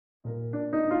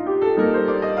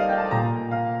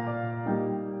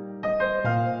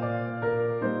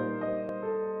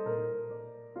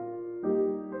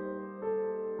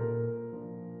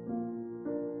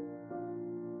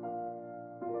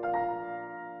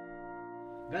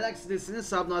Galaksi'desinin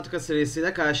Subnautica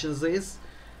serisiyle karşınızdayız.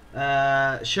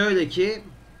 Şöyle ki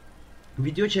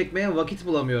video çekmeye vakit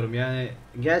bulamıyorum. Yani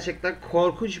gerçekten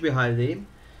korkunç bir haldeyim.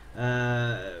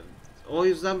 O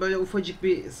yüzden böyle ufacık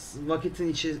bir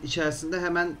vakitin içerisinde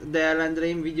hemen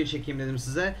değerlendireyim, video çekeyim dedim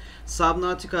size.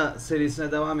 Subnautica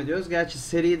serisine devam ediyoruz. Gerçi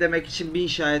seri demek için 1000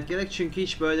 şahit gerek. Çünkü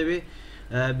hiç böyle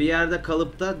bir yerde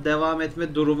kalıp da devam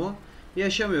etme durumu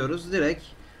yaşamıyoruz. Direkt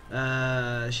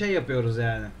şey yapıyoruz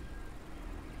yani.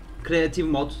 Kreatif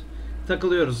mod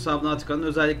takılıyoruz. Subnautica'nın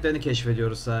özelliklerini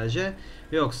keşfediyoruz sadece.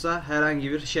 Yoksa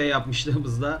herhangi bir şey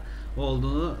yapmışlığımızda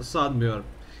olduğunu sanmıyorum.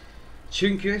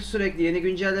 Çünkü sürekli yeni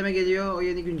güncelleme geliyor. O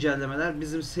yeni güncellemeler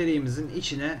bizim serimizin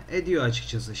içine ediyor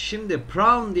açıkçası. Şimdi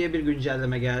PRAWN diye bir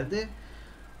güncelleme geldi.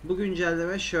 Bu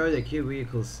güncelleme şöyle ki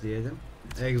Vehicles diyelim.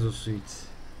 Exosuit.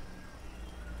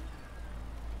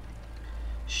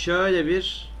 Şöyle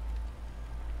bir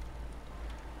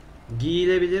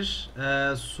giyilebilir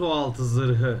su altı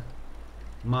zırhı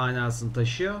manasını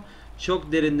taşıyor.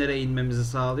 Çok derinlere inmemizi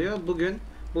sağlıyor. Bugün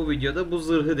bu videoda bu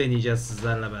zırhı deneyeceğiz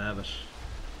sizlerle beraber.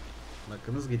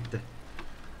 Bakınız gitti.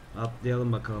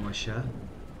 Atlayalım bakalım aşağı.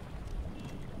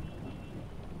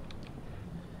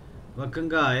 Bakın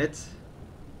gayet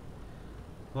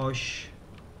hoş,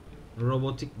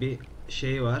 robotik bir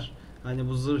şey var. Hani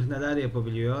bu zırh neler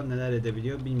yapabiliyor, neler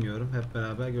edebiliyor bilmiyorum. Hep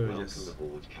beraber göreceğiz.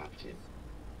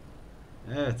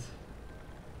 Evet.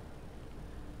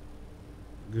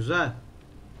 Güzel.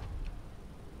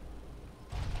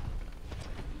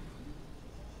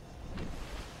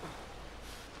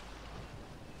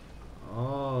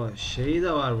 Oo, şeyi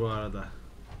de var bu arada.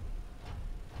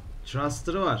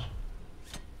 Thruster'ı var.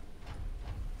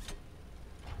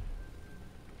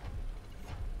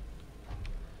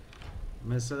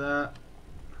 Mesela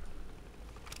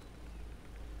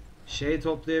şey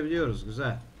toplayabiliyoruz.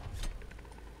 Güzel.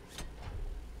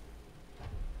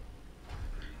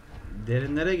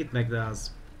 Derinlere gitmek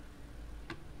lazım.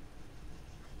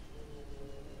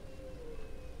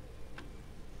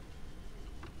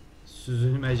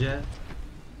 Süzülmece.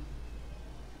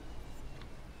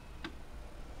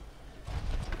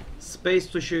 Space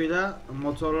tuşuyla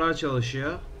motorlar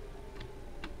çalışıyor.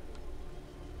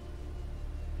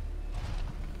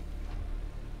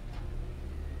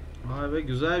 Vay be,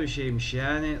 güzel bir şeymiş.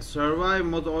 Yani Survive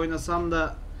modu oynasam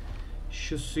da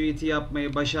şu suite'i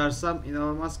yapmayı başarsam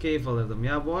inanılmaz keyif alırdım.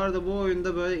 Ya bu arada bu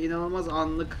oyunda böyle inanılmaz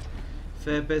anlık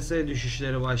FPS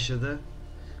düşüşleri başladı.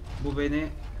 Bu beni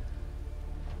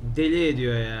deli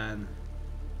ediyor yani.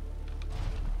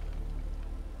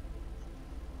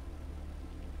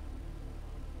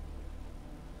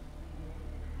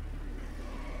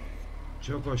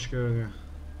 Çok hoş görünüyor.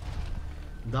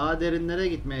 Daha derinlere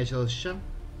gitmeye çalışacağım.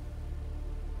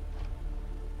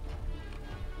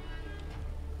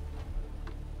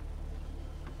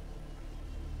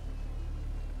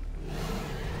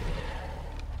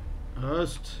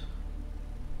 Öst.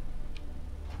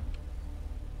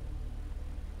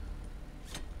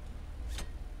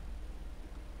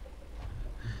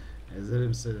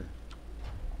 Ezerim seni.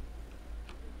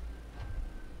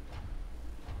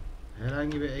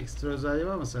 Herhangi bir ekstra özelliği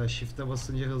var mı? Mesela shift'e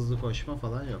basınca hızlı koşma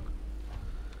falan yok.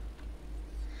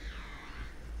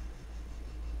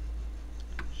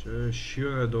 Şöyle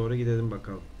şuraya doğru gidelim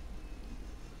bakalım.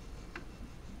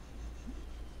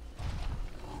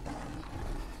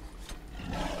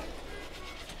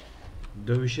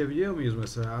 Dövüşebiliyor muyuz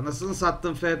mesela? Anasını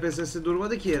sattım, FPS'si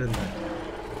durmadı ki yerinde.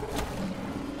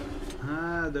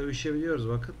 Ha, dövüşebiliyoruz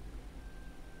bakın.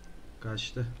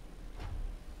 Kaçtı.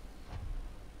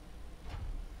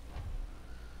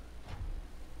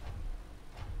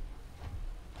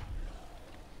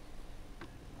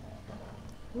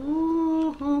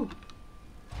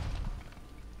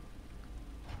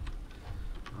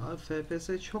 Abi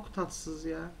FPS çok tatsız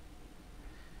ya.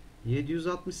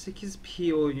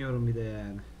 768p oynuyorum bir de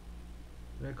yani.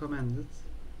 Recommended.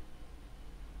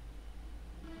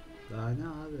 Daha ne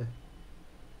abi?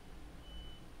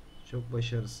 Çok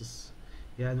başarısız.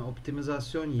 Yani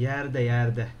optimizasyon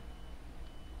yerde.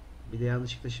 Bir de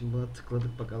yanlışlıkla şimdi buna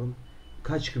tıkladık, bakalım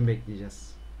kaç gün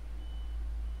bekleyeceğiz.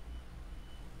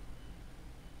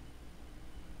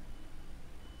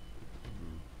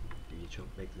 İyi,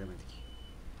 çok beklemedik.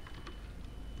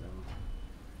 Tamam.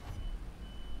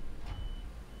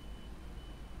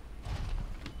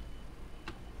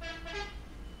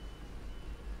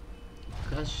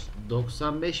 Kaç?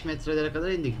 95 metrelere kadar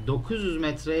indik. 900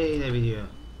 metreye inebiliyor.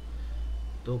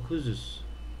 900.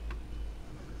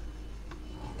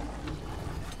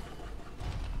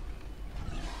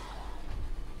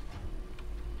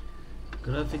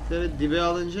 Grafikleri dibe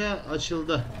alınca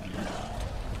açıldı.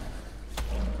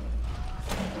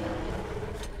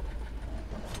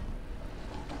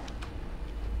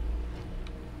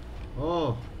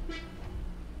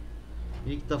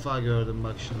 İlk defa gördüm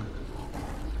bak şunu.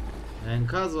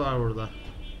 Enkaz var burada.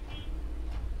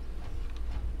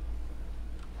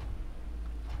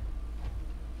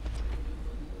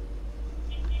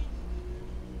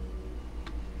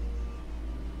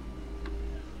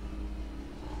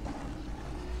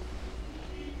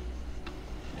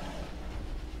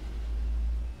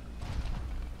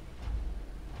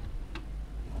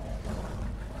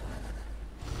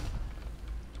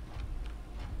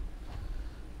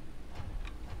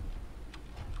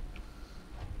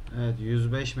 Evet,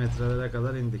 105 metrelere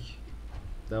kadar indik.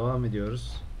 Devam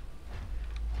ediyoruz.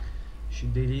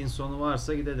 Şu deliğin sonu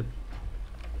varsa gidelim.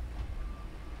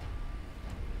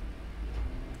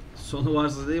 Sonu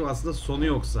varsa değil, aslında sonu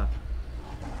yoksa.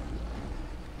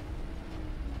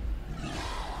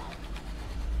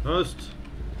 Höst.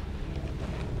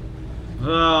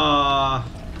 Ah.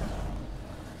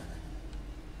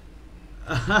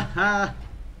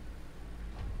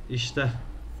 İşte.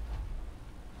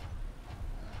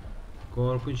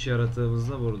 Korkunç yaratığımız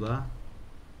da burada.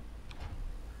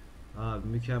 Abi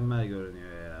mükemmel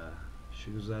görünüyor ya.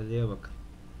 Şu güzelliğe bakın.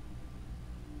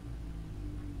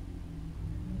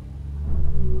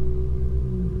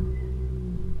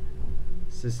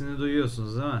 Sesini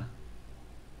duyuyorsunuz değil mi?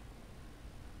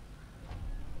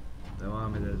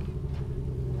 Devam edelim.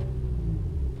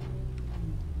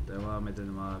 Devam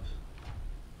edelim abi.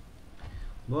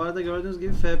 Bu arada gördüğünüz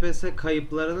gibi FPS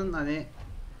kayıplarının hani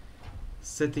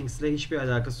settings ile hiçbir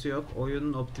alakası yok.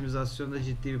 Oyunun optimizasyonunda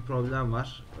ciddi bir problem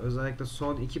var. Özellikle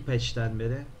son 2 patch'ten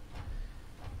beri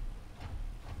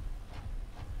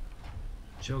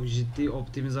çok ciddi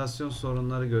optimizasyon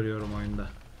sorunları görüyorum oyunda.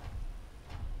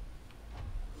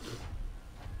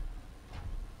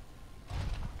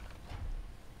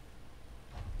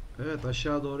 Evet,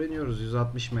 aşağı doğru iniyoruz.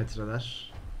 160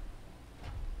 metreler.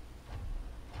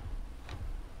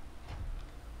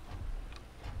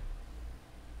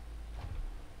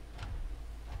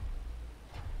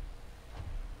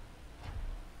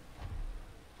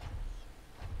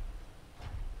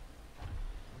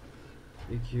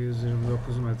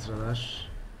 ...229 metreler.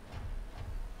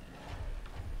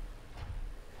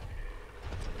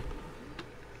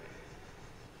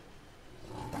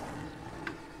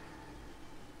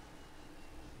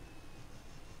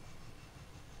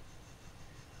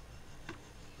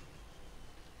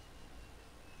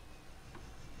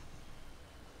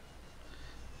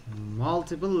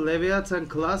 Multiple Leviathan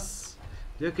Class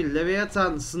diyor ki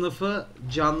Leviathan sınıfı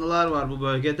canlılar var bu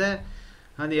bölgede.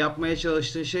 Hani yapmaya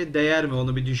çalıştığın şey değer mi,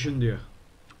 onu bir düşün diyor.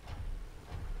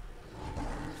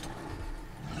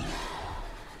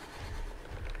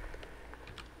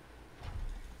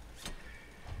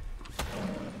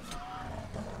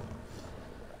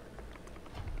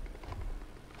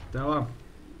 Devam.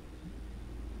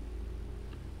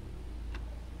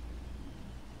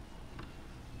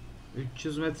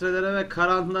 ...300 metrelere ve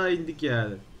karanlığa indik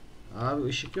yani. Abi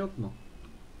ışık yok mu?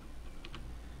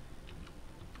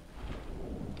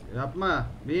 Yapma.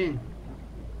 Bin.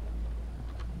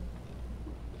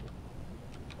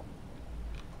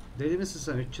 Deli misin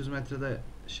sen? 300 metrede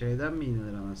şeyden mi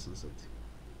inilir anasını satayım?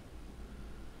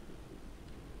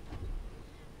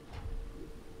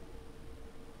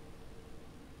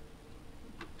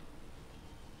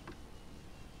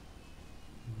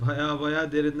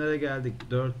 Baya derinlere geldik.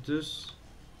 430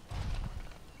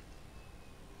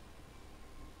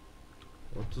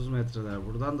 metreler.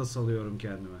 Buradan da salıyorum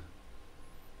kendime.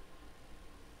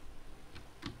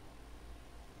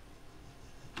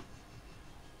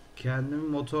 Kendimi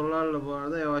motorlarla bu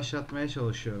arada yavaşlatmaya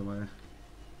çalışıyorum hani.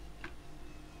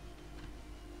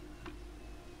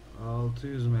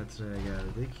 600 metreye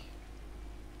geldik.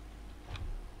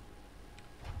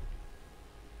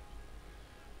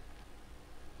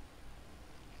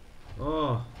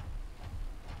 Oh.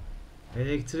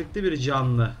 Elektrikli bir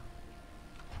canlı.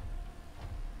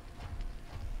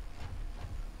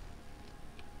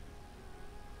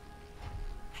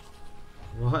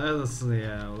 Vay anasını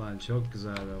ya. Ulan çok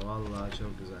güzel be. Vallahi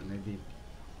çok güzel. Ne diyeyim.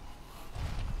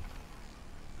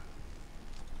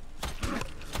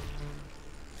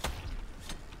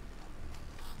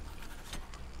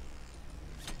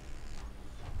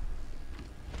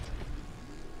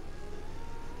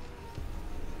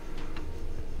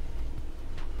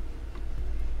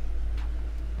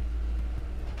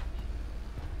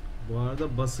 Bu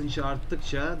arada basınç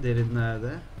arttıkça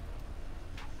derinlerde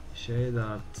şey de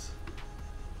arttı.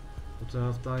 Bu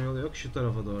taraftan yol yok. Şu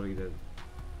tarafa doğru gidelim.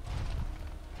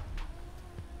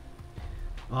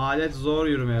 Alet zor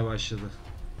yürümeye başladı.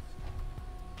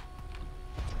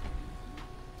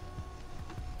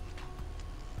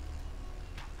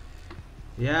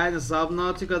 Yani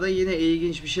Subnautica'da yine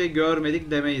ilginç bir şey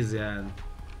görmedik demeyiz yani.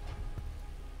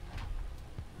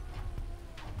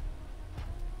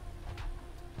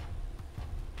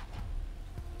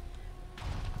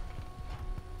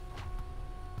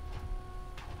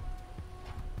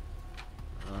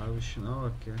 Abi şuna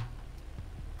bak ya.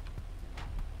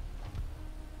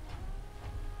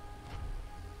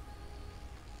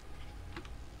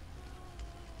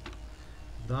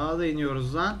 Daha da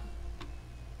iniyoruz lan.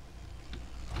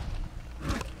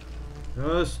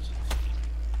 Öst.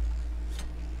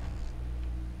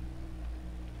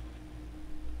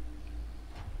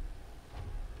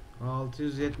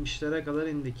 ...670'lere kadar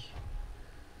indik.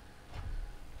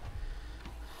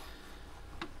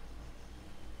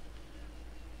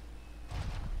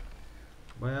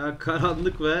 Bayağı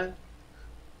karanlık ve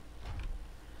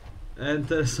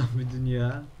enteresan bir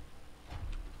dünya.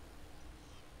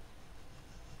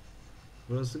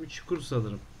 Burası bir çukur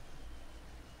sanırım.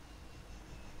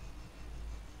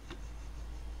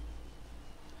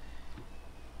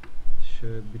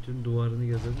 Şöyle bütün duvarını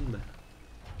gezelim de.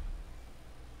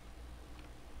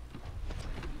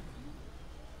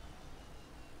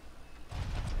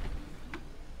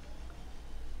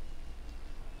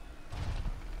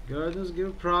 Gördüğünüz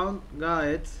gibi PRAWN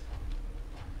gayet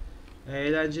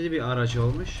eğlenceli bir araç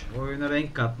olmuş. Oyuna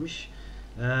renk katmış.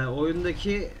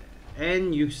 Oyundaki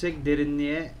en yüksek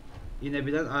derinliğe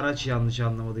inebilen araç, yanlış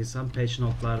anlamadıysam patch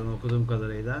notlardan okuduğum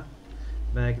kadarıyla.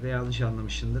 Belki de yanlış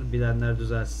anlamışımdır. Bilenler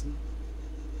düzelsin.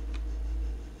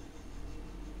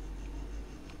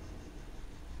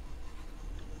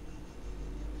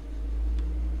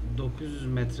 ...900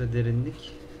 metre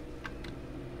derinlik.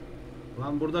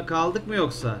 Lan burada kaldık mı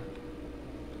yoksa?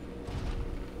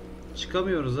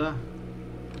 Çıkamıyoruz ha.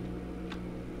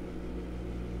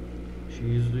 Şu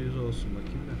 %100 olsun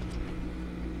bakayım da.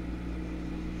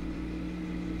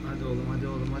 Hadi oğlum, hadi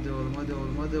oğlum, hadi oğlum, hadi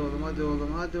oğlum, hadi oğlum, hadi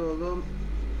oğlum, hadi oğlum.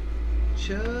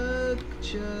 Çık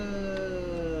çık.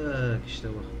 İşte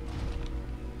bu.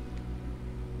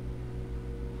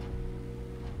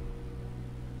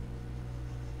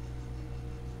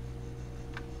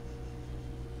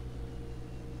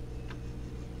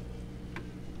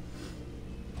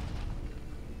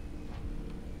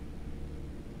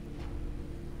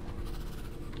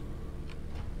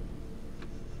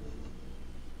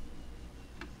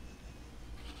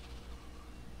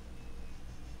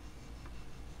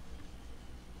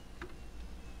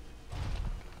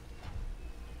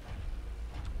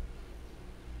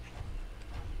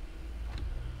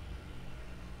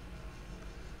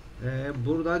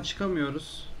 Buradan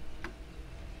çıkamıyoruz.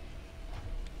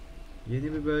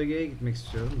 Yeni bir bölgeye gitmek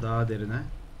istiyorum. Daha derine.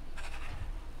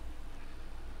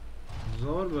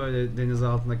 Zor böyle deniz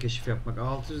altında keşif yapmak.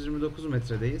 629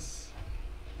 metredeyiz.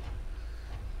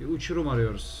 Bir uçurum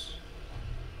arıyoruz.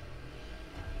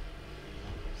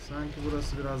 Sanki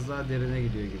burası biraz daha derine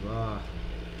gidiyor gibi.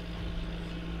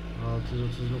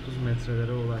 639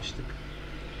 metrelere ulaştık.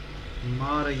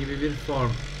 Mağara gibi bir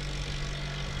form.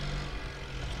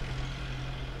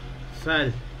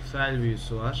 Fel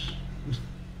büyüsü var.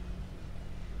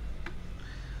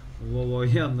 WoW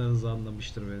oynayanlarınız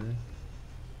anlamıştır beni.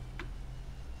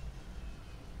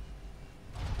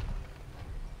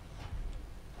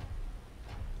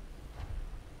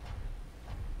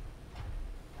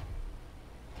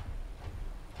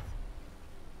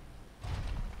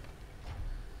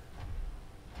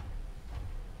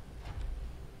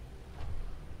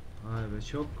 Vay be,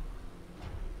 çok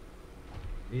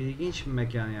ilginç bir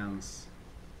mekan yalnız.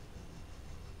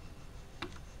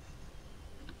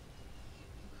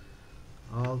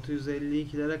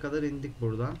 ...652'lere kadar indik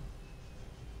buradan.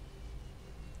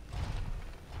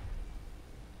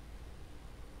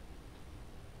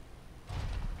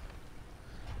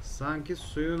 Sanki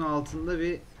suyun altında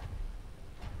bir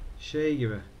şey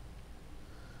gibi.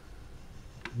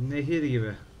 Nehir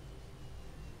gibi.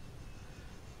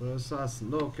 Burası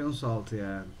aslında okyanus altı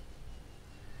yani.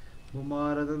 Bu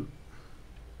mağaranın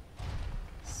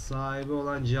sahibi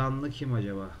olan canlı kim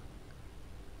acaba?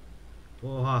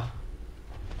 Oha.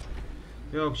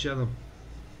 Yok canım.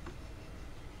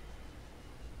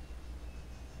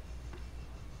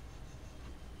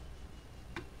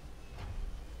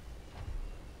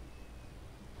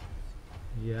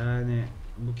 Yani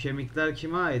bu kemikler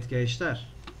kime ait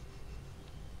gençler?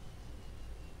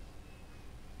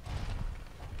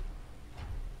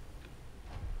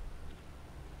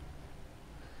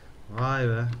 Vay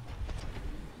be.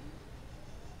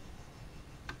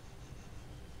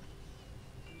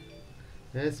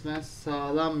 Resmen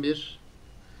sağlam bir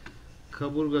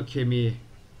kaburga kemiği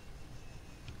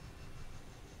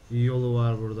yolu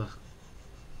var burada.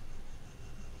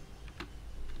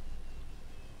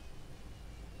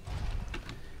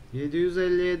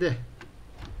 757.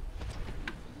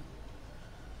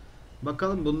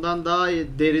 Bakalım, bundan daha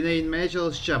derine inmeye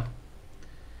çalışacağım.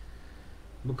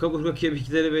 Bu kaburga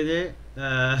kemikleri beni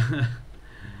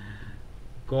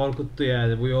korkuttu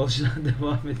yani bu yolculuğa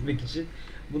devam etmek için.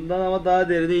 Bundan ama daha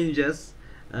derine ineceğiz.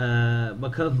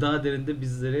 Bakalım daha derinde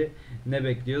bizleri ne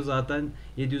bekliyor. Zaten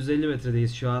 750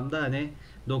 metredeyiz şu anda. Hani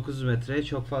 900 metreye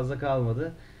çok fazla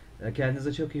kalmadı.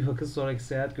 Kendinize çok iyi bakın. Sonraki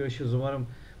seyahat görüşürüz. Umarım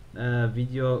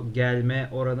video gelme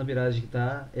oranı birazcık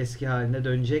daha eski haline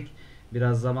dönecek.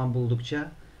 Biraz zaman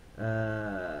buldukça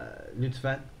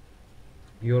lütfen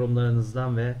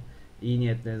yorumlarınızdan ve iyi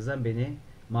niyetlerinizden beni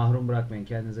mahrum bırakmayın.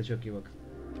 Kendinize çok iyi bakın.